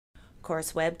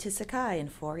course Web to Sakai in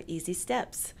 4 easy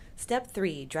steps. Step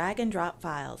 3, drag and drop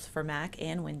files for Mac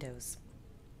and Windows.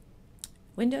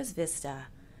 Windows Vista.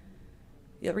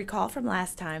 You'll recall from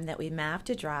last time that we mapped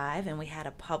a drive and we had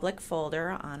a public folder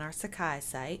on our Sakai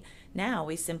site. Now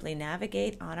we simply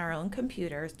navigate on our own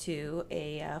computer to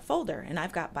a folder, and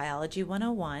I've got Biology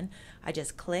 101. I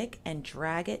just click and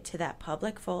drag it to that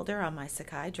public folder on my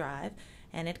Sakai drive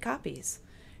and it copies.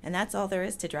 And that's all there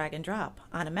is to drag and drop.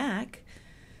 On a Mac,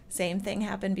 same thing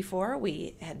happened before.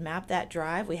 We had mapped that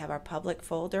drive. We have our public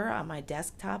folder. On my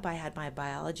desktop, I had my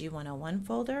Biology 101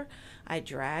 folder. I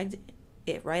dragged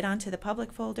it right onto the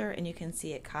public folder and you can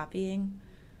see it copying.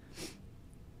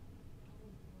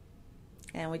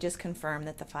 And we just confirm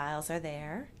that the files are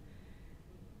there.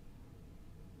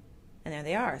 And there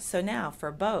they are. So now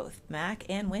for both Mac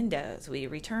and Windows, we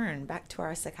return back to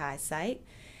our Sakai site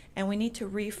and we need to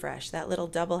refresh that little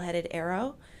double-headed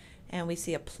arrow. And we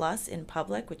see a plus in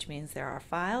public, which means there are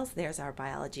files. There's our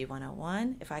Biology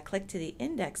 101. If I click to the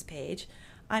index page,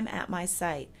 I'm at my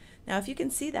site. Now if you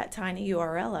can see that tiny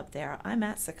URL up there, I'm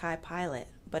at Sakai Pilot,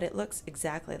 but it looks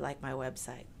exactly like my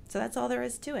website. So that's all there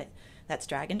is to it. That's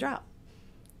drag and drop.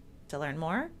 To learn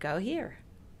more, go here.